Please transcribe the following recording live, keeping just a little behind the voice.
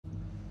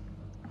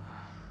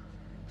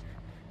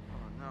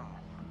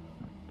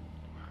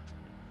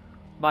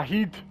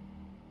Mahid.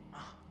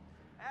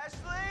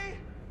 Ashley!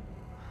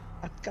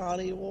 I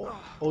can't walk.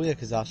 Oh yeah,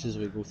 because Ashes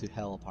we go through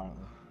hell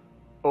apparently.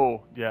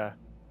 Oh, yeah.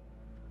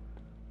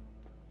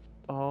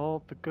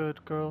 All the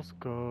good girls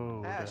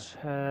go Ash. to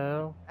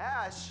hell.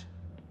 Ash!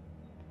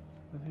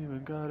 And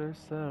even God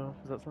herself.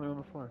 Is that something on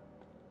the floor?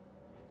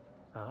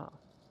 Ah.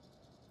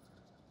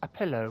 A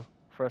pillow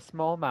for a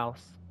small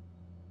mouse.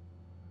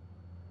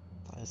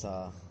 That is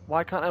a.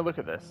 Why can't I look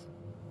at this?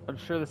 I'm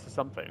sure this is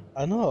something.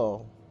 I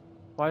know.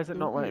 Why is it So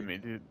not letting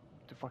weird. me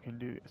to fucking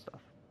do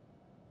stuff?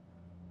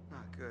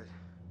 Not good.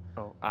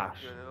 Oh, Not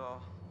Ash. good at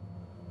all.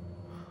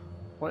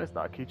 What is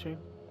that, a keychain?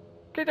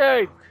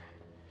 Keychain!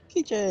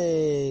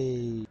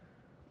 KJ.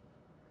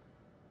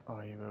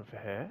 Are you over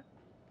here?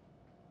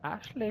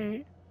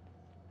 Ashley!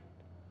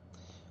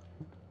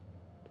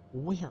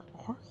 Where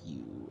are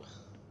you?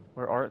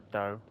 Where art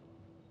thou?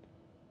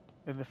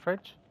 In the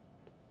fridge?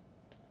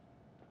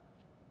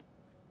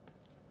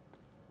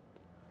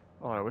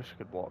 Oh, I wish I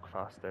could walk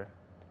faster.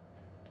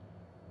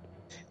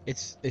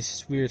 It's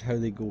just weird how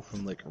they go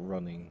from like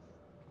running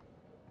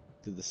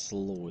to the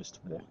slowest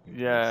walking.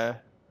 Yeah.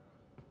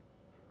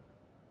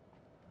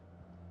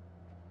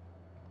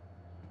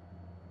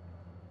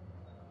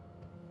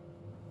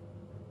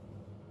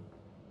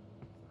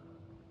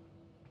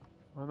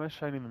 Why am I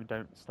shining them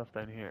down stuff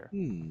down here?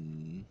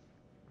 Hmm.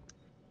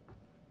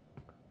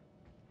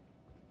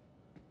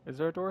 Is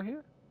there a door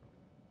here?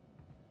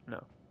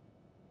 No.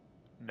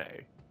 No.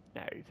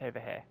 No, it's over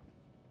here.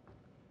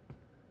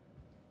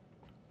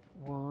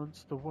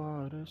 Once the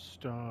water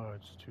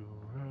starts to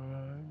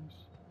rise.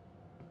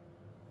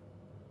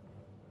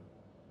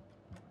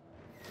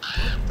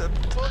 The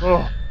fuck?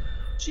 Oh!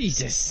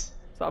 Jesus.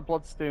 Is that a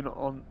blood stain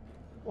on...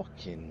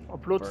 Fucking. A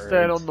blood bird.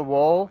 stain on the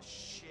wall? Oh,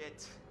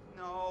 shit.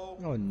 No.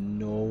 Oh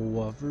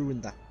no! I've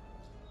ruined the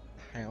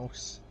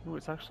house. No,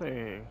 it's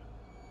actually...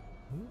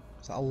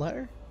 Is that a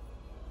letter?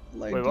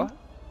 Letter Wait, D? what?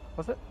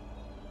 Was it?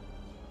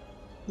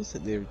 Looks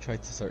like they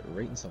tried to start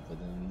writing something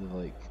and they're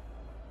like,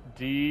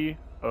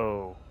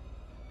 D-O.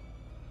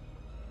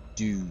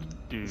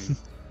 dude. Dude.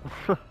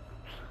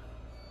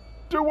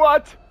 Do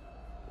what?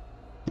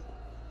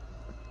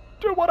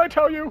 Do what I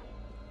tell you!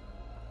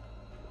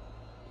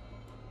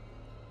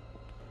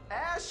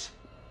 Ash!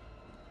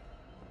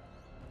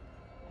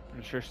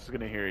 I'm sure she's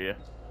gonna hear you.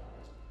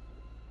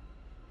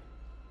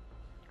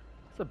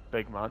 It's a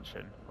big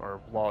mansion, or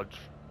lodge.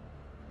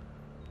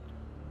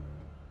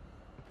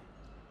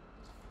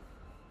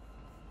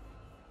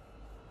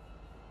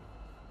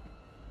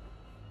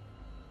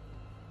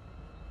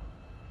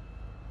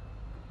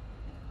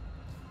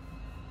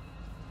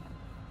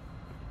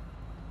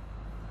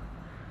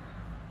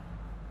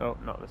 Oh,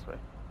 not this way.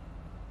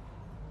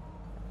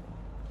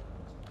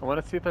 I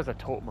want to see if there's a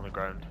totem on the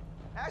ground.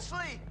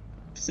 Ashley!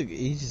 It's like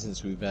ages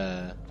since we've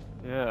Yeah.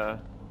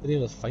 been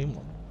able to find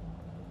one.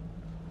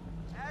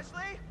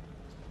 Ashley!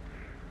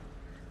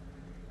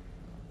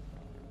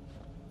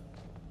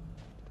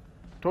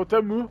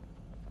 Totem?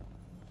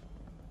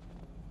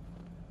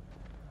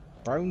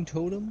 Brown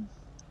totem?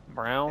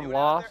 Brown Anyone out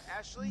lost. there,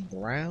 Ashley?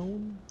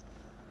 Brown?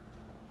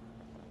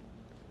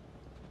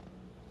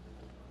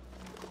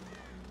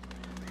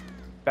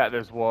 Bet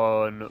there's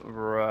one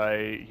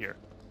right here.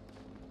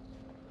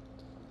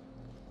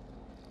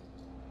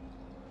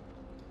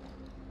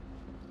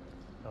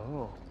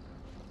 Oh.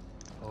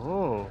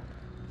 Oh.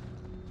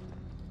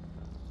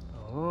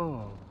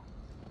 Oh.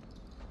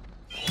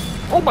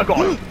 Oh my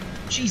god!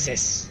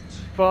 Jesus!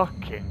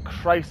 Fucking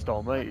Christ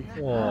almighty.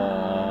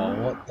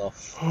 Oh, what the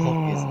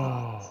fuck is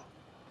that?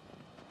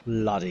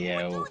 Bloody Who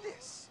would hell. do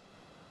this?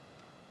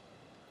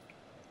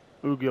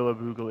 Oogala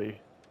boogly.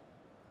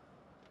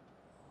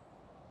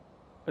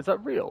 Is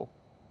that real?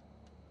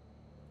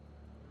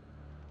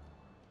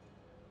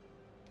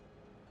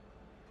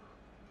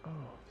 Oh.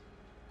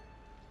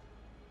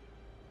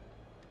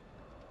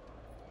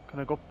 Can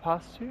I go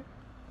past you?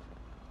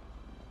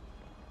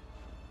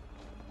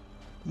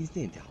 He's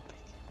named Alpic.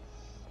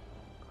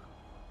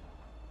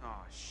 Oh,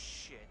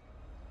 shit.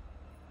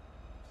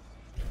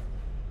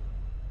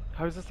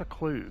 How is this a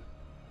clue?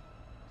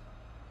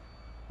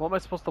 What am I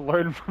supposed to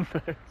learn from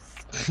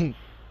this?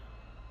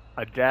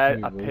 A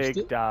Can we roast pig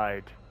it?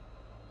 died.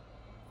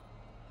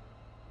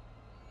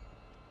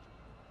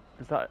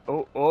 Is that?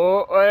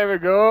 Oh, there we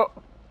go.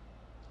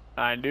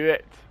 I knew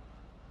it.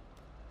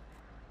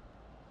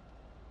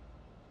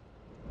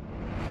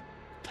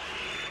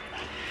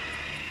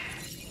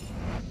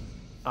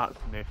 That's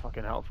no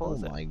fucking helpful, Oh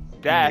is it? my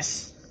Death.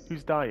 goodness.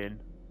 Who's dying?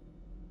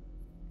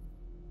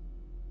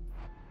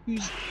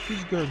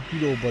 Who's got a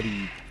good old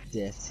buddy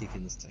Death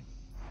taking this time?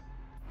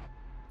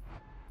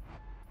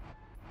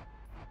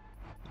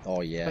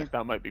 Oh I yeah. think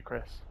that might be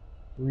Chris.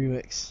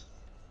 Remix.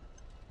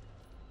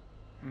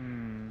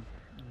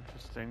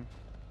 Interesting.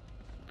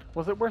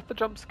 Was it worth the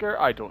jump scare?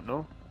 I don't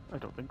know. I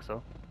don't think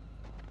so.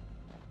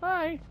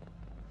 Bye.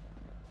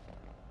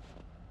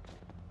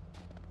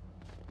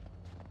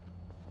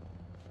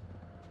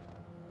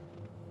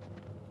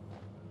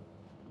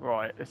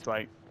 Right, this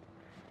way.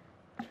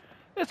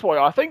 This way,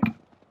 I think.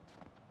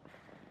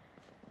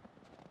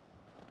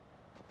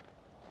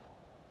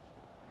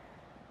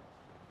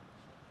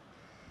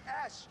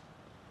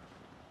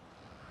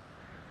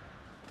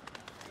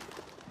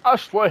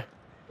 Ashley!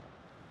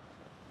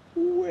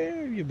 Where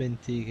have you been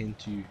taken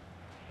to?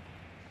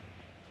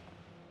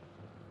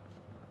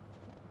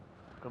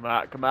 Come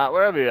out,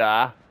 wherever you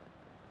are.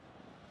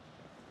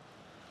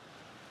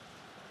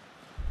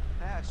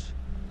 Ash.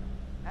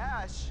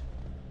 Ash.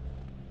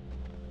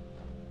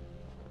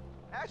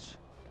 Ash.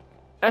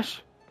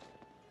 Ish.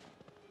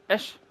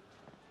 Ish.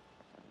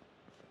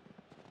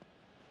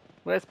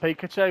 Where's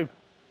Pikachu?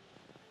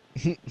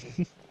 Ashley.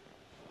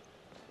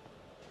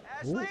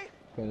 Quite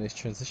a nice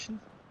transition.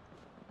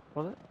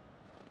 Was it?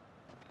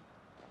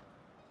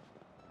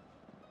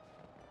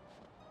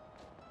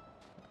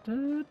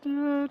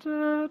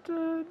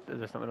 Is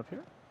there something up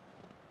here?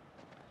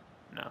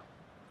 No.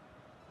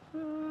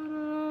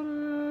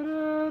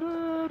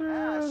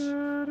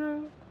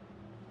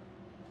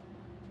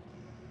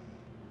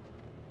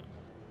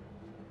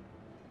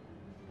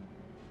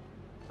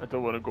 I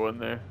don't want to go in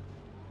there.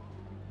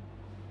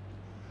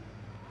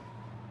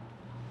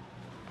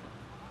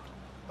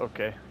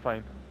 Okay,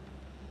 fine.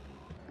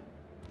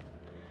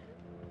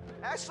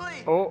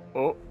 Ashley. Oh.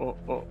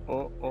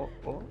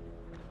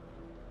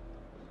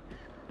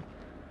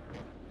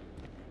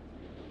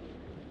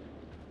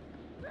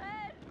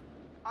 Red!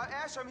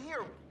 Ash, I'm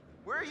here.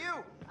 Where are you?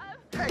 I'm...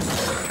 Hey.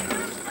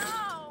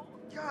 No!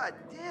 God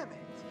damn it.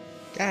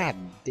 God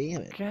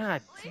damn it.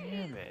 God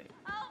damn it.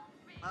 Help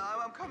me!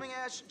 I'm coming,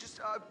 Ash. Just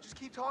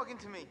keep talking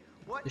to me.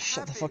 What Just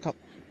shut the happened? fuck up.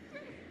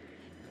 Sign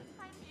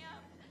me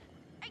up.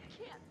 I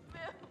can't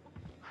move.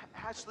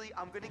 Ashley,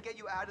 I'm gonna get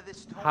you out of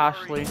this. Don't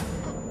Ashley. worry.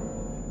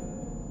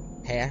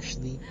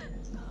 Ashley.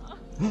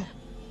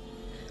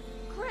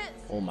 Chris!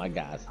 Oh my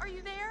god. Are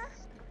you there?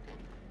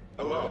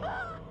 Hello,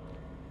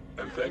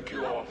 and thank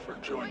you all for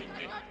joining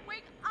me. God,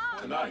 wake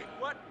up! Tonight,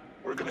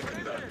 we're going to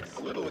conduct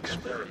a little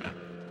experiment.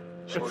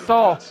 Sort of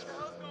Saul. test.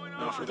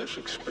 Now, for this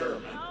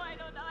experiment, No, I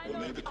don't know. I we'll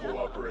don't need the know.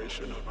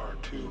 cooperation of our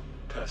two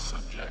test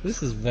subjects,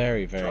 This is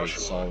very, very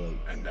Joshua solid.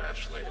 and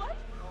Ashley. What?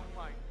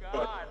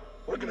 But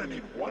we're going to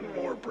need one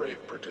more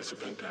brave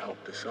participant to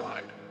help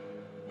decide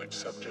which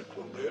subject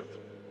will live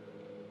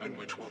and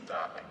which will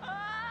die.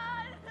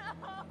 Ah, no!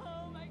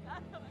 Oh my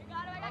god, oh my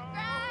god, oh my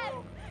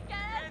god! Chris!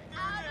 Get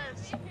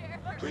us out of here!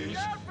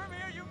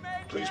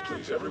 Please,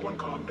 please, everyone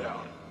calm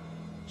down.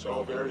 It's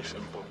all very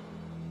simple.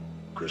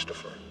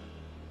 Christopher,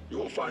 you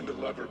will find a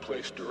lever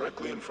placed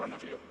directly in front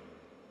of you.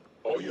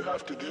 All you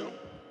have to do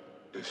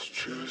is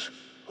choose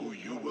who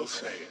you will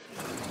save.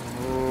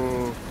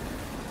 Ooh.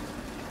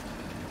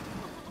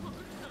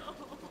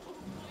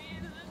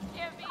 Please, this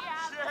can't be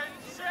happening.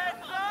 Shit,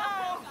 no!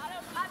 Oh god,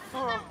 this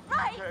isn't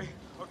right!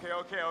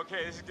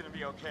 Okay, this is gonna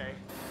be okay.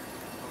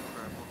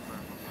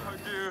 Oh,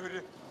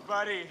 dude,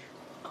 buddy,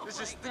 let's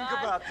just think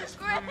God. about this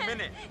for a Chris,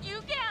 minute.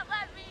 You can't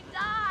let me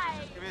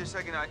die! Give me a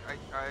second, I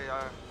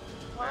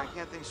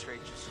can't think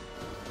straight, just...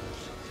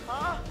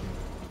 Huh?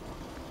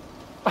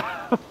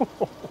 What the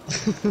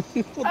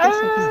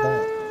fuck is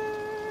that?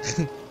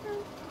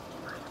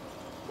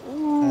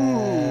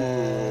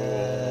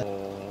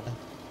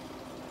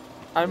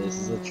 This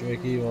is a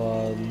tricky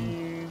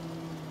one.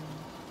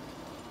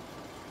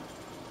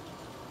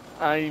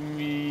 I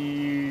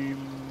mean,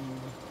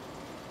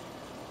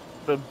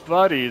 the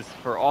buddies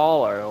for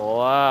all our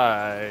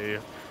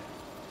life.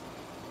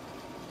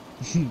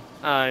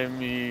 I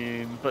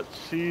mean, but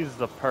she's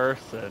the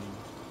person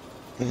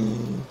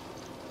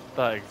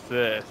that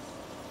exists.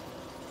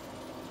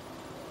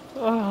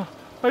 I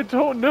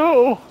don't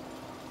know.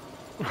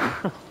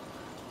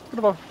 What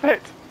about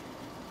fit?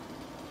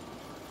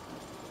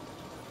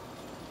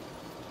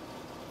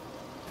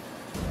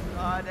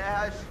 God,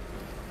 Ash.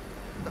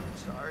 I'm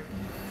sorry.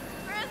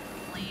 Chris,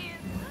 please!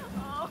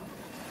 Oh,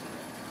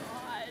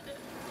 God.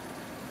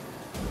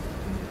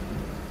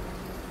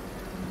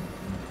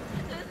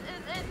 This is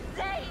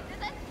insane!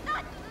 This is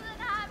nuts! This isn't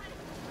happening!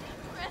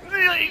 Chris,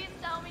 Really? please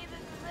tell me this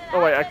isn't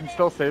Oh wait, I happening. can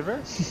still save her? I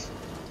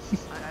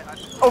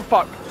Oh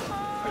fuck! I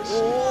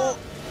see.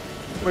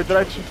 Wait, did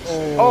I choose?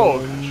 Oh, Oh!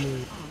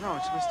 no,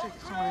 it's a mistake.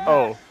 It's someone in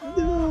Oh.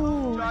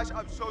 no. Josh,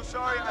 I'm so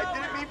sorry. I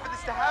didn't mean for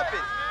this to happen.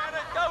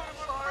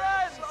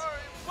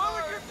 Why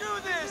would you do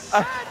this? I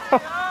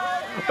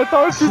thought I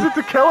was choosing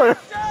to kill her!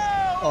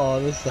 Oh,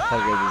 this is a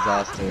fucking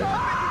disaster.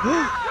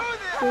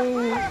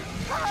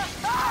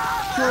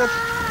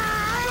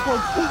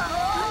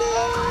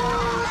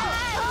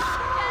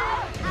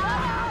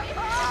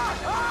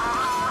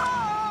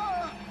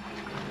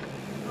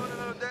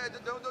 No, Dad,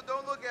 don't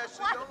look,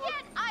 Ashley. Why Don't look.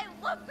 can't I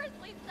look? Chris,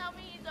 please tell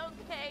me he's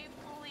okay,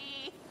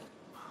 please.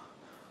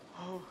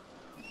 Oh.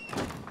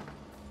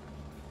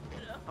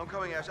 I'm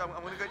coming, Ash. I'm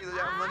gonna get you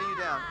down. I'm letting you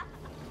down.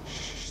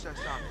 Shh, stop,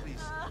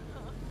 please.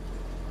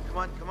 Come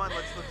on,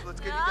 let's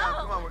get you down.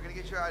 Come on, we're gonna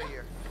get you out of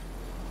here.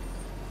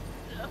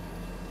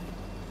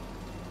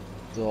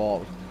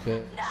 Stop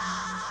You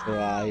gotta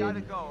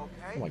crying. go,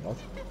 okay? Oh my god.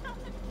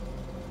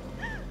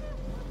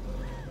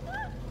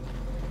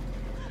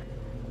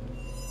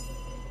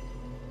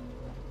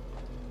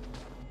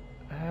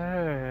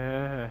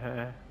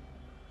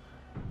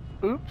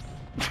 Oops.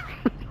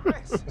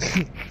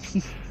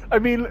 Chris. I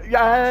mean,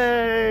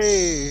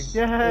 yay!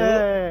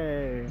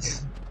 Yay!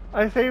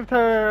 I saved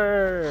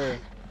her!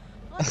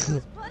 Whose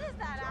blood is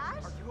that,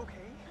 Ash? Are you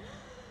okay?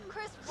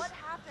 Chris, what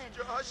happened?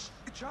 Josh,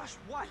 Josh,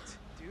 what,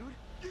 dude?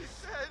 he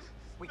said,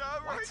 Wait,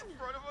 not what? right in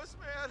front of us,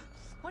 man.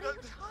 What are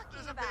you There's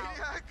talking a about?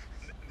 maniac.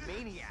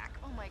 Maniac.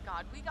 Oh my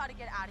god, we gotta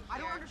get out of here. I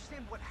don't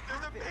understand what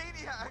There's a happened.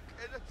 maniac,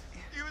 and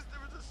there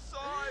was a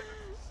sign.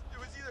 It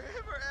was either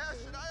him or Ash,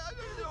 and I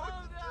don't know what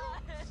to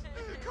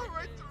do. It come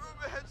right through,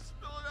 man,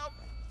 spilling out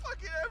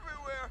fucking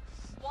everywhere.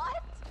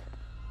 What?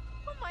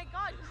 Oh my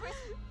god, Chris,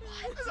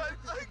 what? And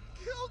I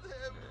killed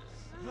him.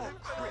 No,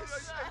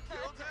 Chris. I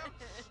killed him.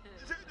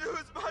 It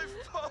was my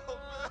fault,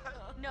 man.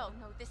 No,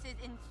 this is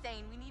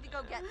insane. We need to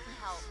go get some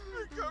help.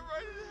 It cut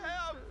right in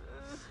half.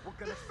 We're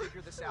gonna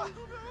figure this out.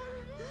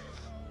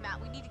 Matt,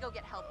 we need to go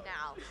get help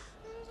now.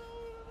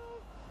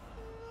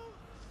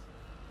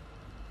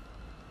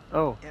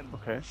 Oh, And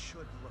okay. we should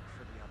look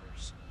for the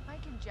others.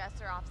 Mike and Jess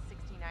are off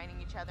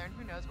 69ing each other, and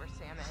who knows where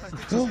Sam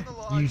is. Just in the You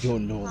lodge.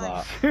 don't know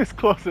that. It's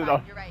close Fine,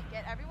 enough. you're right.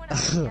 Get everyone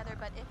else together,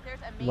 but if there's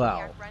a maniac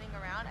Wow. running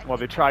around, I Well,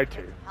 they think we tried need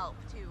to. get help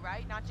too,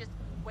 right? Not just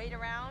wait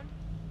around.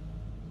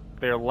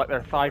 They're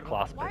thigh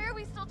clasping. Why are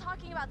we still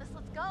talking about this?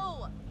 Let's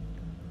go.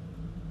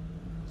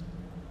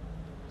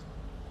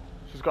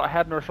 She's got a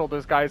head on her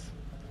shoulders, guys.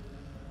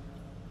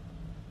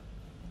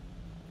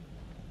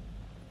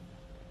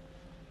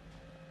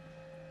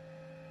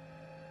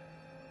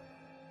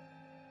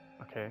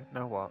 Okay,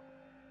 now what?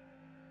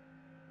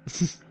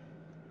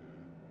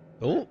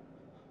 Oh,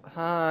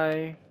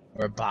 Hi.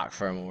 we're back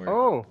for a moment.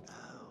 Oh,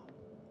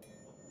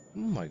 Oh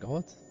my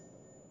god.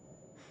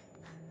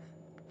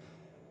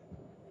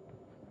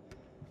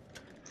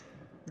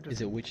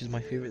 Is it which is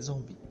my favorite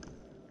zombie?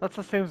 that's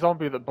the same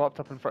zombie that bopped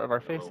up in front of our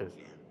faces.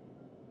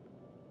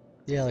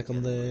 Yeah, like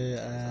on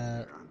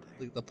the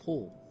like the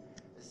pole.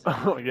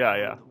 Oh,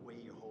 yeah.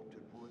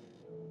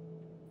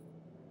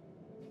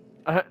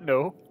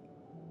 No.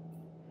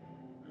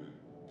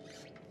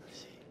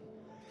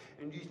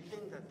 And you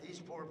think that these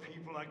poor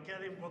people are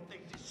getting what they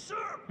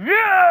deserve?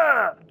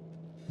 Yeah!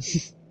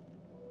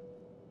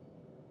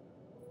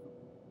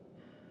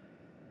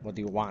 What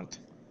do you want?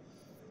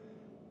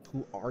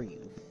 Who are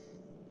you?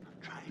 I'm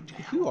trying to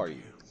Who help are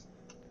you?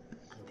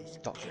 And this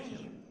Dr. game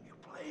Hill. you're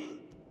playing,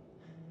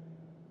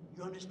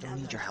 you understand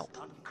need that your it's help.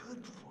 not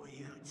good for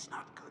you. It's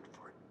not good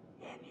for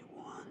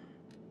anyone.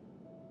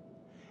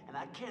 And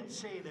I can't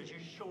say that you're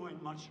showing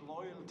much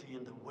loyalty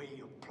in the way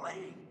you're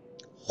playing.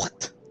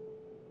 What?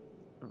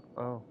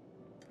 Oh.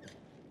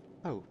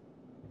 Oh.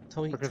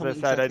 Tell me. Because tell I me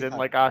said I exactly didn't how-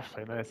 like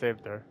Ashley and I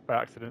saved her by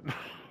accident.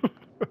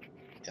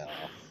 Yeah,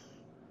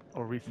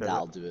 I'll reset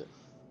that'll it. do it.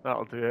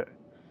 That'll do it.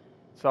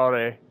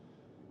 Sorry.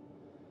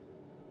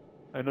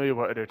 I know you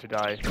wanted her to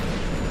die.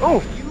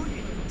 Oh! You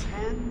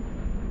intend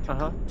to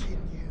Uh-huh.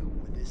 continue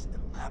with this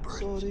elaborate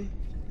Sorry.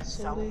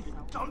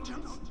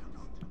 self-indulgence?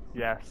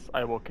 Yes,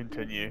 I will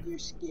continue. You're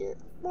scared,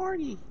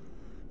 Marty.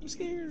 I'm You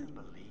scared.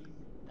 believe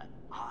that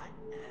I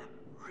am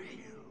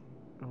real.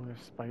 Oh,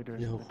 there's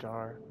spiders in No. the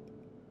jar.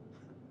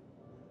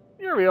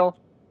 You're real.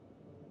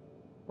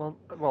 Well,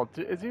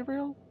 is he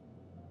real?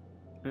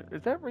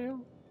 Is that real?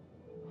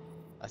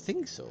 I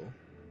think so.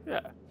 Yeah,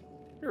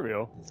 you're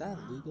real. Is that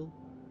legal?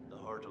 The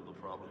heart of the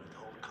problem, it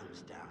all comes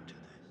down to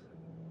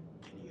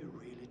this. Can you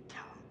really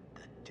tell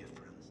the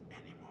difference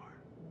anymore?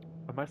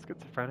 Am I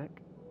schizophrenic?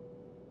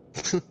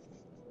 I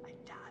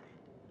doubt it.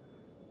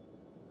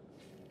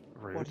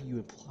 Rude. What are you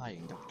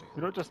implying, Doctor?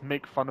 You don't just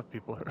make fun of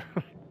people.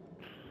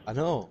 I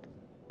know.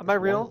 Am I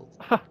real?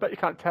 Bet you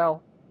can't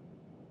tell.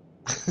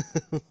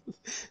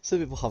 Some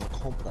people have a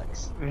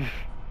complex.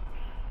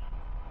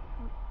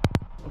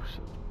 Oh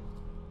shit.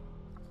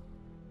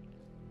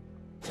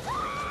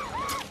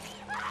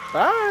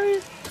 Bye!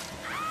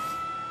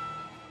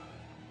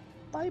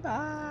 Bye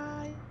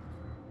bye.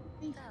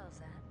 What the hell is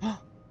that?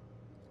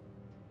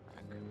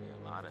 That could be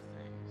a lot of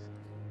things.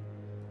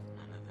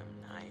 None of them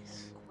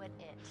nice. Quit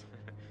it.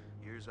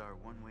 Here's our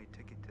one-way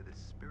ticket to the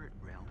spirit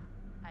realm.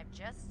 I've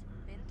just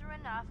been through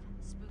enough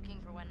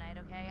spooking for one night,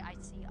 okay? I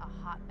see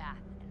a hot bath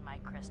in my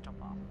crystal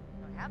ball.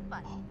 So have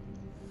fun.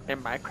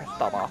 In my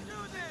crystal ball.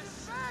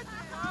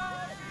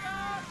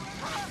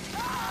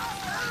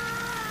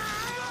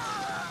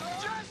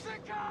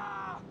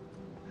 Jessica!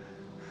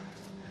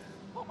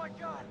 Oh my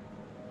god!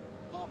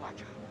 Oh my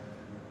god!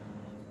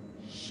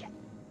 Shit.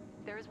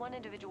 There is one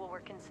individual we're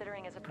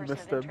considering as a person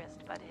Missed of him.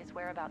 interest, but his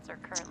whereabouts are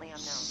currently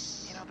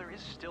unknown. You know, there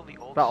is still the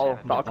old That'll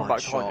cemetery come back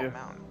to haunt shot. you.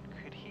 mountain.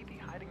 Could he be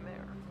hiding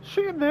there?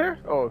 She in there?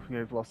 Oh,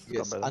 yeah, he's lost his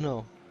Yes, gun I by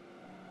know.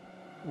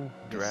 then.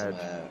 There's some,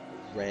 Dread.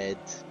 red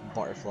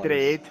butterflies.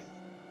 Dread.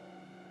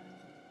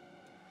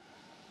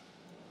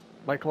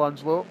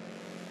 Michelangelo.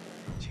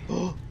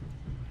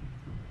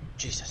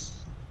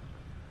 Jesus.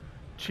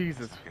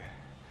 Jesus.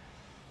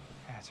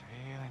 That's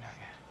really not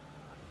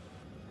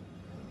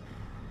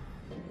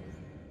good.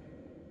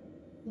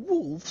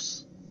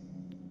 Wolves?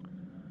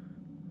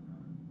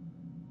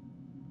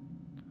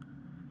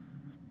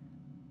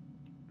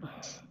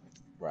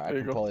 Right, I There you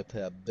can go. probably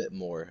play a bit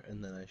more,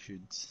 and then I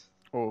should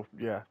Oh,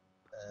 yeah.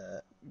 uh,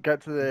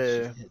 Get to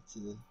the head to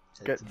the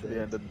get to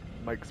the end of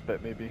Mike's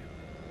bit, maybe.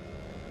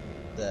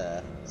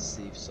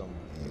 save some.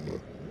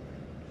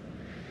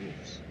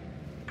 Oops.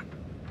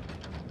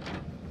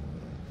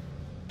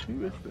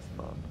 Who is this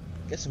man?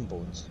 Get some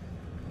bones.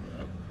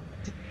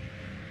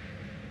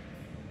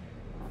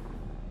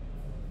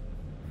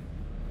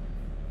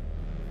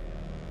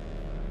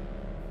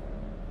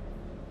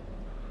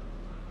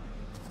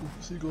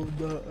 He got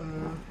that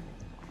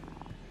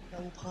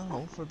double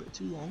panel for a bit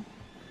too long.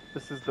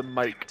 This is the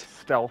Mike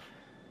stealth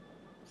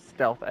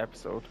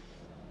episode.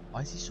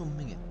 Why is he so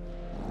minging?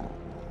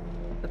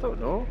 I don't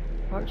know,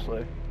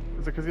 actually.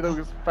 Is it because he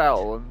just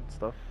fell and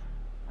stuff?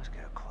 Let's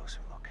get a closer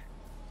look.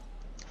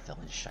 Fell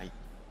in shite.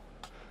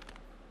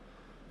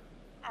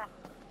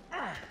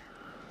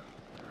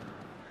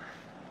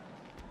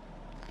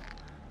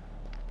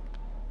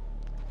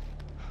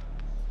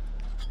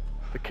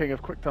 The king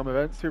of quick time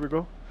events, here we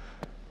go.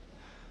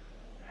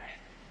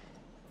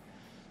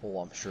 Oh,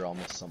 I'm sure I'll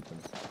miss something.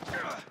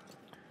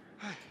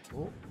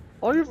 Oh.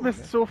 All you've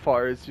missed so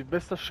far is you've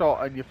missed a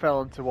shot and you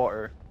fell into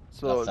water.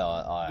 So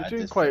I you're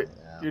doing did quite feel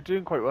it, yeah. you're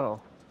doing quite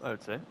well, I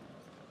would say.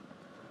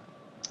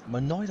 I'm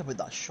annoyed about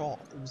that shot.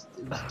 It was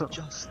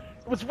just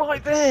It was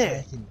right a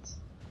there! second.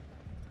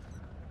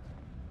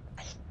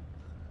 I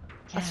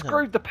Get him.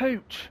 screwed the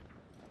pooch!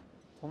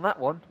 On that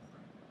one.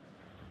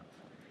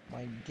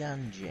 My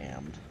gun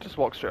jammed. Just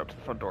walk straight up to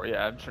the front door,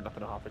 yeah, I'm sure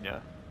nothing will happen, yeah.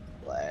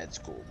 Let's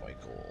go,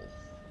 Michael.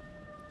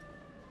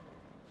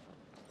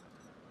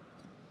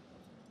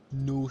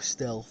 No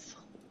stealth.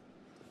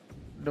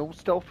 No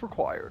stealth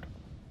required.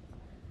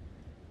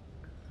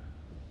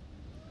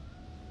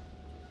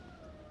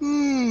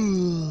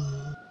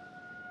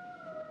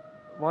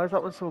 Why is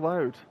that one so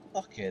loud?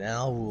 Fucking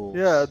hell, wolves.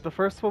 Yeah, the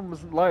first one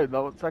wasn't loud,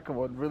 that second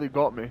one really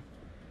got me.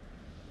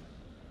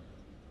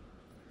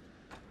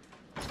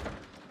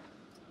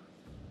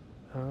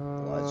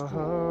 Let's go.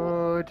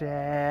 Oh,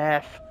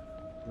 death.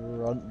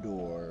 Front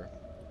door.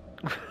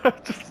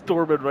 Just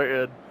storming right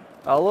in.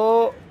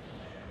 Hello?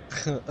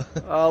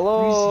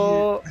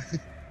 Hello?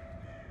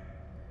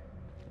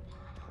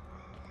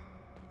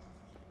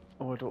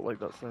 Oh, I don't like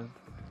that sound.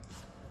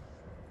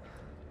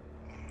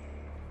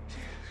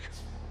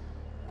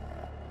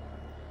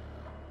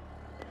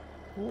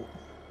 Oh, Is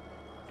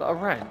that a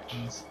wrench?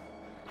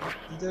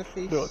 see their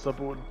face? No, it's a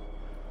bone.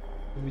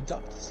 Can we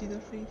duck to see their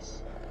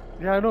face?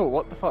 Yeah, I know,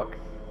 what the fuck?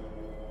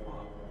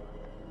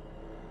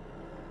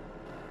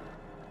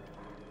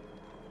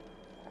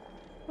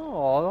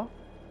 Aww.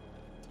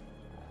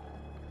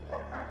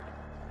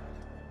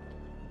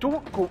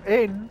 Don't go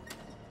in!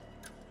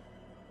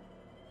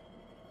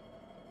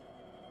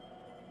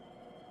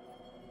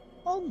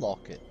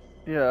 Unlock it.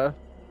 Yeah.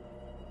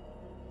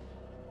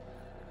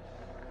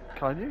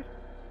 Can you?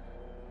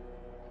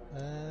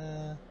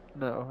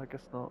 No, I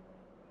guess not.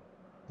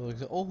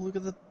 Oh, look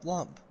at the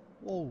lamp.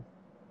 Whoa.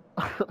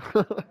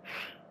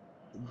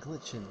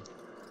 Glitching.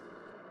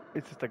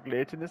 It's just a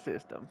glitch in the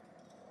system.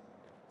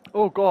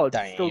 Oh god,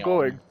 it's still Damn.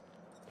 going.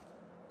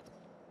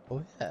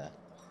 Oh yeah.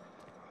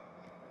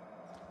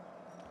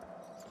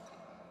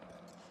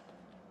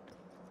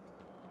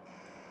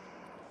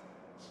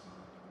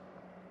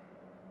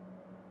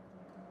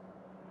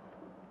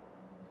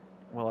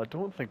 Well, I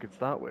don't think it's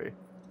that way.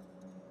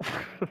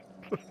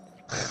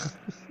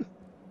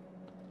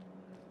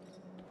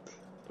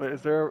 Wait,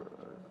 is there...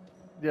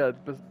 Yeah,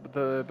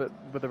 the bit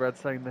with the red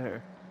sign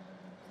there.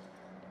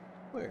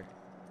 Where?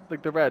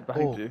 Like the red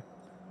behind Oh. you.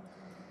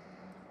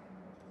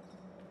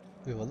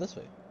 Wait, well, this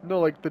way. No,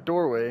 like the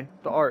doorway,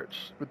 the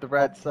arch with the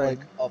red Up, sign. like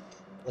up,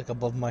 like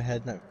above my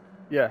head now.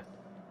 Yeah.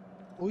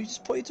 Oh, you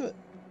just pointed to it.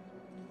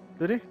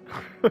 Did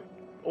he?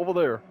 Over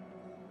there.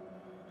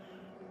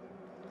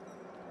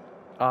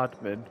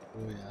 Admin.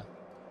 Oh yeah.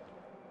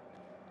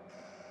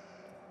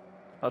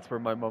 That's where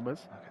my mum is.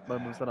 My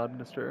mum's an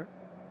administrator.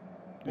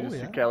 You Oh just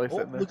yeah. see Kelly Oh,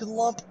 sitting there. look at the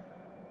lamp.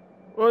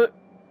 What?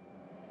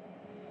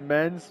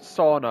 Men's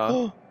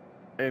sauna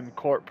in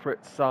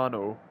corporate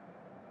sano.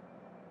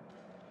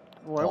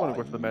 Oh, I want to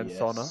go to the men's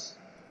sauna. yes.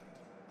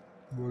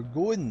 We're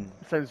going.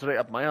 Sounds right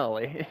up my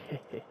alley.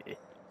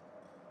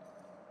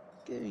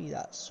 Give me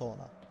that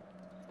sauna.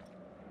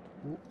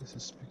 Oh, this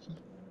is spooky.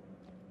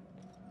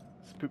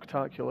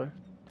 Spooktacular.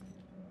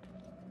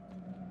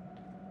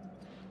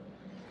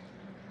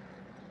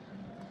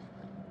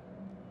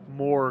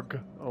 Morgue.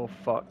 Oh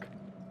fuck.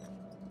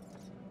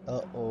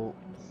 Uh oh.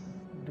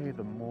 Nay,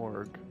 the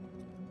morgue.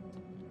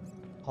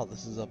 Oh,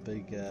 this is a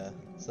big,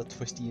 it's a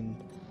twists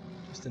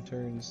and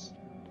turns.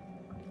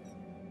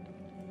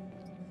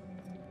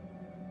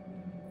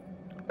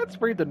 Let's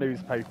read the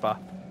newspaper.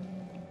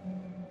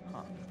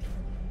 Huh.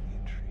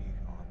 Intrigue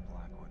on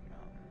Blackwood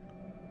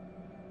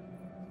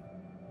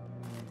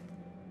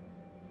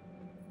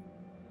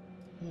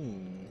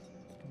Mountain.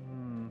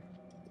 Hmm.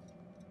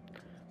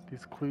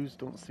 These clues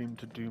don't seem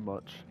to do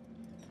much.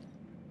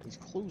 These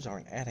clues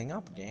aren't adding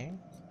up, gang.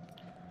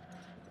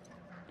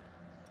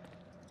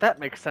 That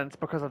makes sense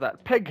because of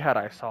that pig head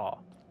I saw.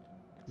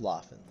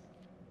 Laughing.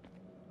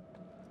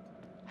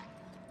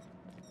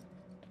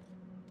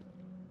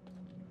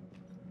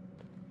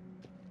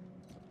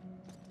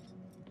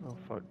 Oh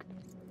fuck.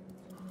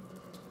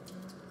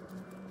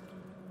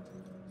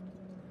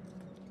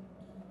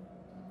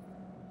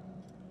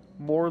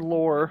 More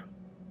lore.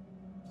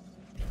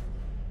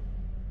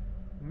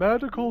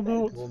 Medical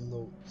notes. Medical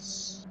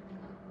notes.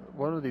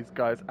 One of these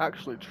guys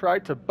actually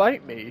tried to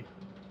bite me.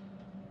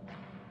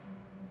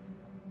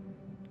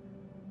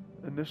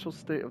 Initial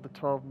state of the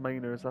 12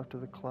 miners after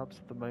the collapse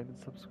of the mine and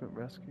subsequent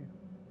rescue.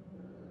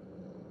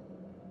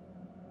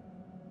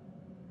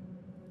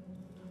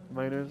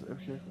 Miners,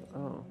 okay.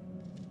 Oh.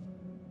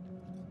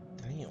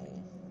 Damn.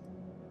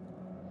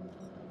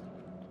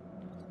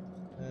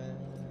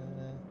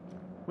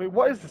 Wait,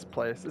 what is this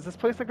place? Is this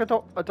place like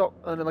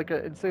like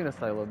an insane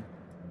asylum?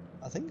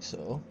 I think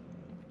so.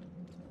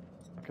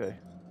 Okay.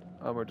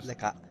 We're just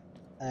Like a,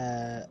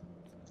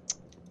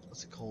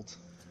 what's it called?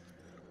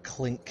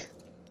 Clink.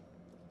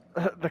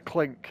 the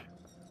Clink,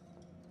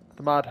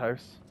 the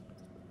Madhouse,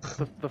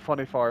 the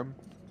Funny Farm.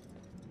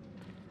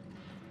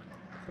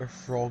 Where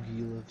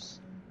Froggy lives.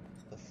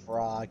 The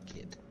Frog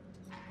Kid.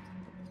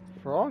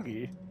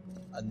 Froggy?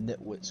 A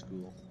nitwit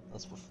school.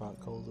 That's what Frank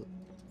calls it.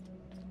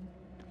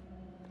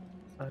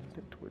 A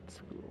nitwit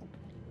school.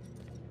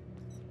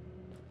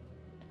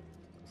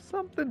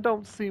 Something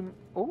don't seem.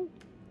 Oh.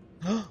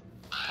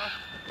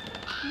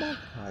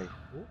 Magpie.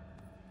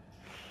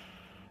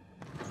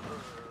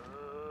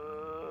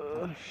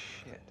 Oh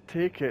shit.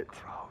 Take it.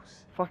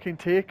 Gross. Fucking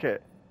take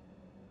it.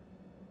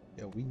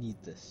 Yeah, we need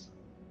this.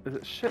 Is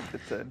it shit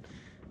it's in?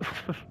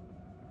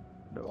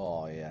 No.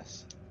 Oh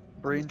yes.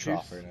 Brain The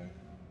juice. trapper now.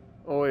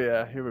 Oh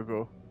yeah, here we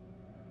go.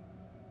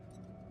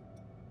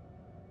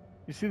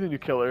 You see the new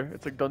killer?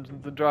 It's like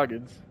Dungeons and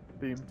Dragons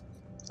theme.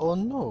 Oh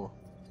no.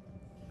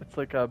 It's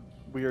like a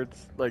weird,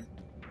 like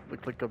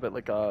a bit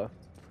like a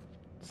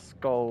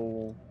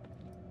skull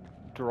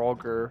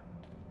Draugr,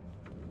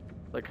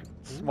 like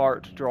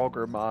smart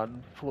Draugr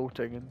man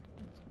floating and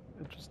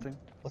interesting.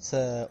 What's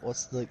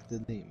like the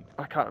name?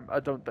 I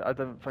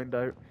didn't find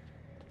out.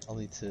 I'll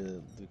need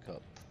to look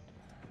up.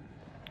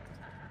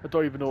 I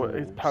don't even know what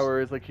his Trolls. power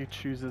is. Like he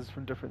chooses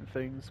from different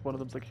things. One of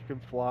them's like he can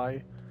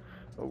fly.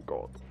 Oh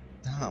god.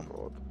 Damn.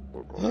 Oh god.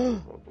 Oh god. Oh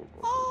god. Oh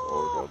god.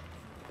 Oh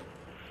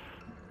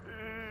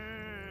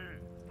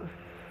god.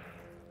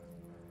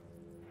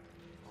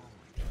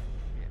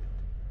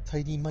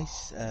 Tiny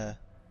mice.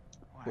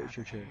 What's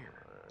your chair?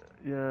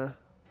 Yeah.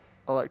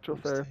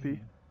 Electrotherapy.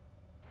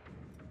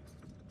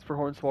 It's for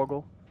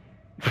Hornswoggle.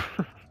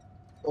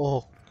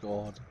 Oh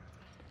god.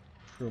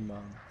 Poor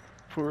man.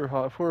 Poor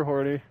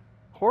horny.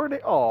 Horny.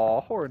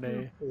 Aw,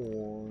 horny.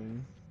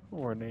 Horn.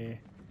 Horny.